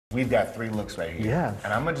We've got 3 looks right here. Yes.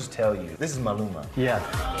 And I'm gonna just tell you, this is Maluma. Yes.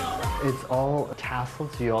 It's all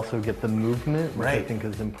tasseled, so you also get the movement, which I think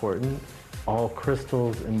is important. All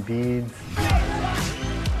crystals and beads.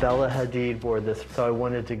 Bella Hadid wore this, so I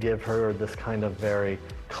wanted to give her this kind of very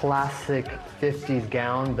classic 50s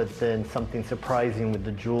gown, but then something surprising with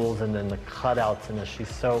the jewels and then the cutouts in it.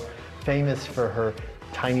 She's so famous for her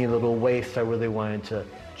tiny little waist. I really wanted to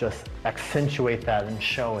just accentuate that and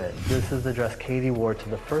show it. This is the dress Katy wore to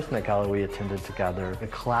the first Met Gala we attended together. A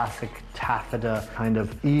classic taffeta kind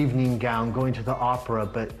of evening gown going to the opera,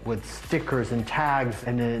 but with stickers and tags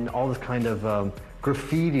and then all this kind of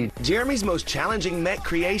graffiti. Jeremy's most challenging Met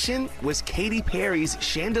creation was Katy Perry's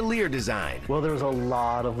chandelier design. Well, there was a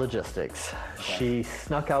lot of logistics. She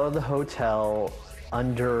snuck out of the hotel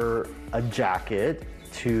under a jacket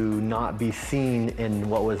to not be seen in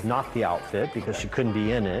what was not the outfit because she couldn't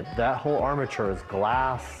be in it. That whole armature is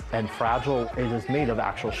glass and fragile. It is made of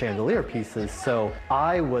actual chandelier pieces, so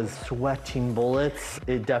I was sweating bullets.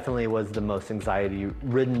 It definitely was the most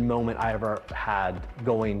anxiety-ridden moment I ever had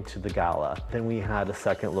going to the gala. Then we had a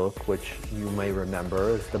second look, which you may remember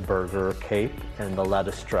is the burger cape and the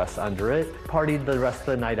lettuce dress under it. Partied the rest of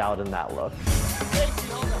the night out in that look.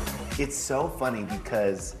 It's so funny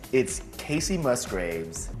because it's Casey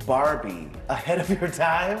Musgraves, Barbie, ahead of your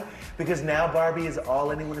time, because now Barbie is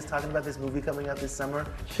all anyone is talking about, this movie coming out this summer.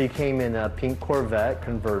 She came in a pink Corvette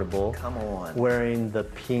convertible. Come on. Wearing the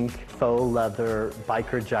pink faux leather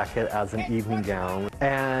biker jacket as an evening gown.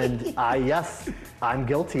 And yes, I'm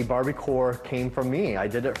guilty. Barbiecore came from me. I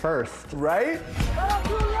did it first. Right?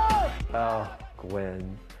 Oh,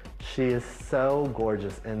 Gwen. She is so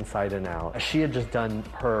gorgeous inside and out. She had just done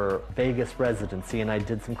her Vegas residency and I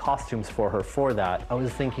did some costumes for her for that. I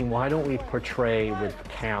was thinking, why don't we portray with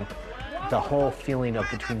camp the whole feeling of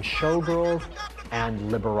between showgirls and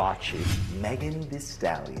Liberace. Megan Thee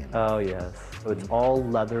Stallion. Oh yes. So it's all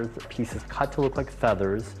leather pieces cut to look like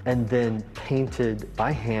feathers and then painted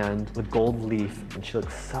by hand with gold leaf, and she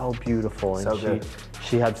looks so beautiful. And so good.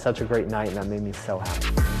 She had such a great night and that made me so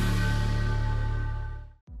happy.